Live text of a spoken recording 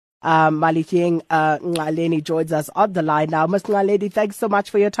Malijeng Ngqaleni joins us on the line now. Ms. Ngqaleni, thanks so much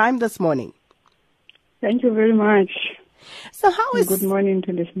for your time this morning. Thank you very much. So how is... Good morning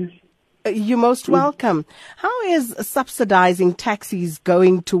to listeners. You're most welcome. How is subsidizing taxis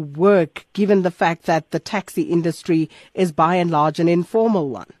going to work, given the fact that the taxi industry is by and large an informal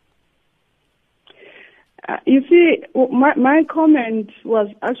one? You see, my comment was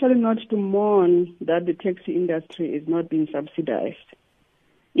actually not to mourn that the taxi industry is not being subsidized.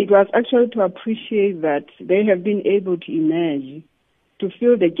 It was actually to appreciate that they have been able to emerge, to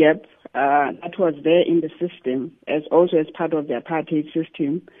fill the gap that was there in the system, as also as part of the apartheid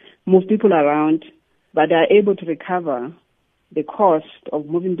system, move people around, but they are able to recover the cost of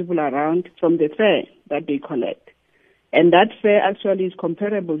moving people around from the fare that they collect. And that fare actually is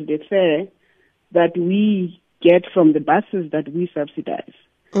comparable to the fare that we get from the buses that we subsidize.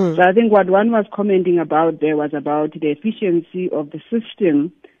 So I think what one was commenting about there was about the efficiency of the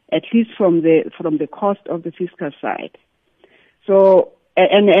system, at least from the cost of the fiscal side. So,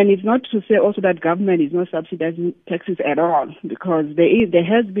 and it's not to say also that government is not subsidizing taxes at all, because there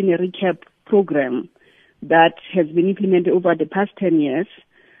has been a recap program that has been implemented over the past 10 years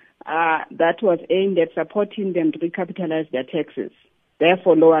that was aimed at supporting them to recapitalize their taxes,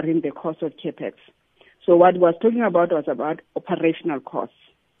 therefore lowering the cost of capex. So what was talking about was about operational costs,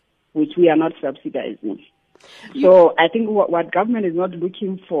 which we are not subsidizing. So I think what government is not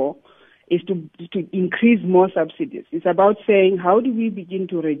looking for is to increase more subsidies. It's about saying, how do we begin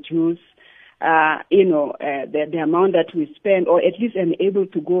to reduce, the amount that we spend, or at least enable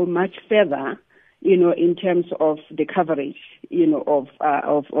to go much further, in terms of the coverage,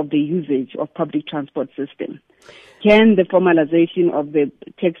 of the usage of public transport system. Can the formalization of the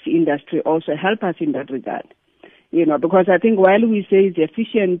taxi industry also help us in that regard? Because I think while we say it's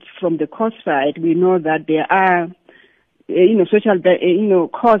efficient from the cost side, we know that there are, social,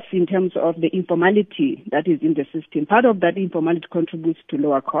 costs in terms of the informality that is in the system. Part of that informality contributes to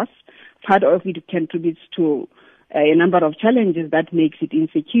lower costs. Part of it contributes to a number of challenges that makes it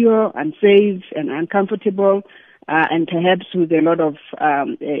insecure, unsafe, and uncomfortable, and perhaps with a lot of,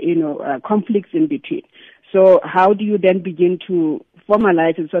 conflicts in between. So how do you then begin to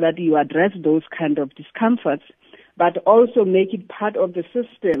formalize it so that you address those kind of discomforts, but also make it part of the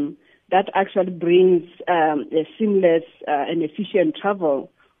system that actually brings a seamless and efficient travel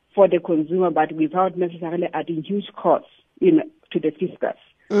for the consumer, but without necessarily adding huge costs to the fiscus,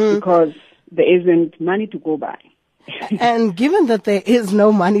 because there isn't money to go by. And given that there is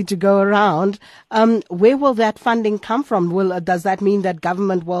no money to go around, where will that funding come from? Does that mean that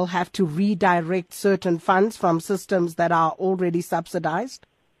government will have to redirect certain funds from systems that are already subsidized?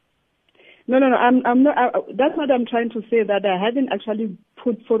 No. I'm not. That's what I'm trying to say. That I haven't actually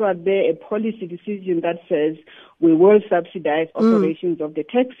put forward there a policy decision that says we will subsidize operations of the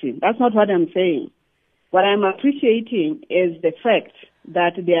taxi. That's not what I'm saying. What I'm appreciating is the fact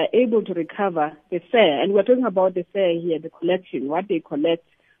that they are able to recover the fare, and we're talking about the fare here, the collection, what they collect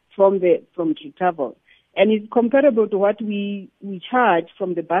from the travel, and it's comparable to what we charge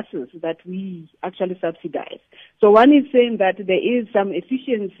from the buses that we actually subsidize. So one is saying that there is some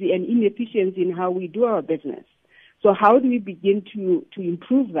efficiency and inefficiency in how we do our business. So how do we begin to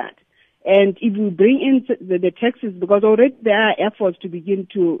improve that? And if we bring in the taxes, because already there are efforts to begin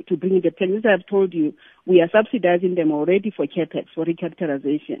to bring in the taxes, I've told you, we are subsidizing them already for capex, for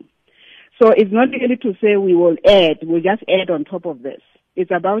recapitalization. So it's not really to say we'll just add on top of this. It's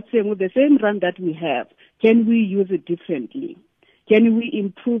about saying with the same run that we have, can we use it differently? Can we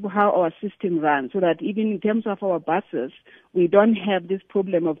improve how our system runs so that even in terms of our buses, we don't have this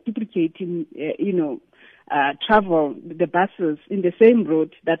problem of duplicating, travel, the buses in the same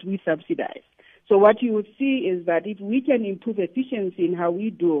route that we subsidize. So what you will see is that if we can improve efficiency in how we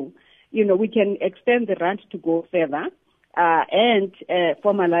do, we can extend the run to go further and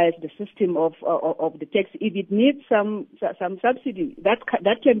formalize the system of the tax. If it needs some subsidy,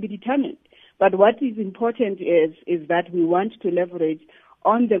 that can be determined. But what is important is that we want to leverage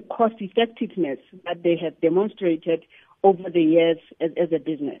on the cost effectiveness that they have demonstrated over the years as a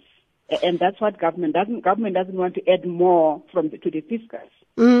business. And that's what government doesn't want to add more to the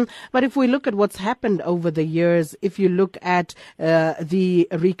fiscus. But if we look at what's happened over the years, if you look at the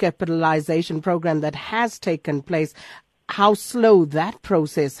recapitalization program that has taken place, how slow that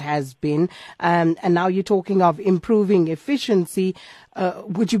process has been, and now you're talking of improving efficiency.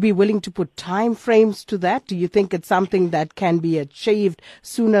 Would you be willing to put time frames to that? Do you think it's something that can be achieved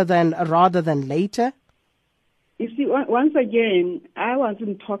sooner rather than later? You see, once again, I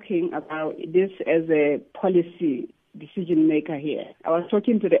wasn't talking about this as a policy decision maker here. I was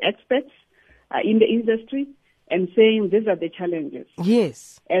talking to the experts in the industry, and saying these are the challenges.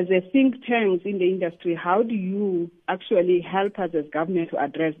 Yes. As a think tank in the industry, how do you actually help us as government to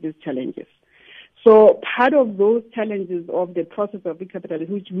address these challenges? So part of those challenges of the process of recapitalization,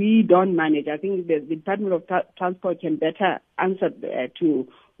 which we don't manage, I think the Department of Transport can better answer to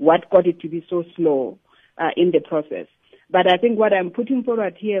what got it to be so slow in the process. But I think what I'm putting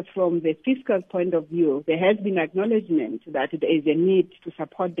forward here from the fiscal point of view, there has been acknowledgement that there is a need to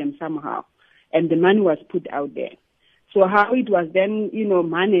support them somehow, and the money was put out there. So how it was then,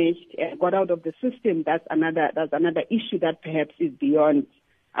 managed and got out of the system, that's another issue that perhaps is beyond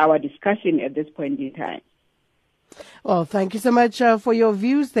our discussion at this point in time. Well, thank you so much for your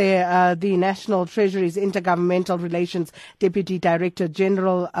views there. The National Treasury's Intergovernmental Relations Deputy Director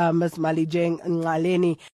General, Ms. Malijeng Ngqaleni.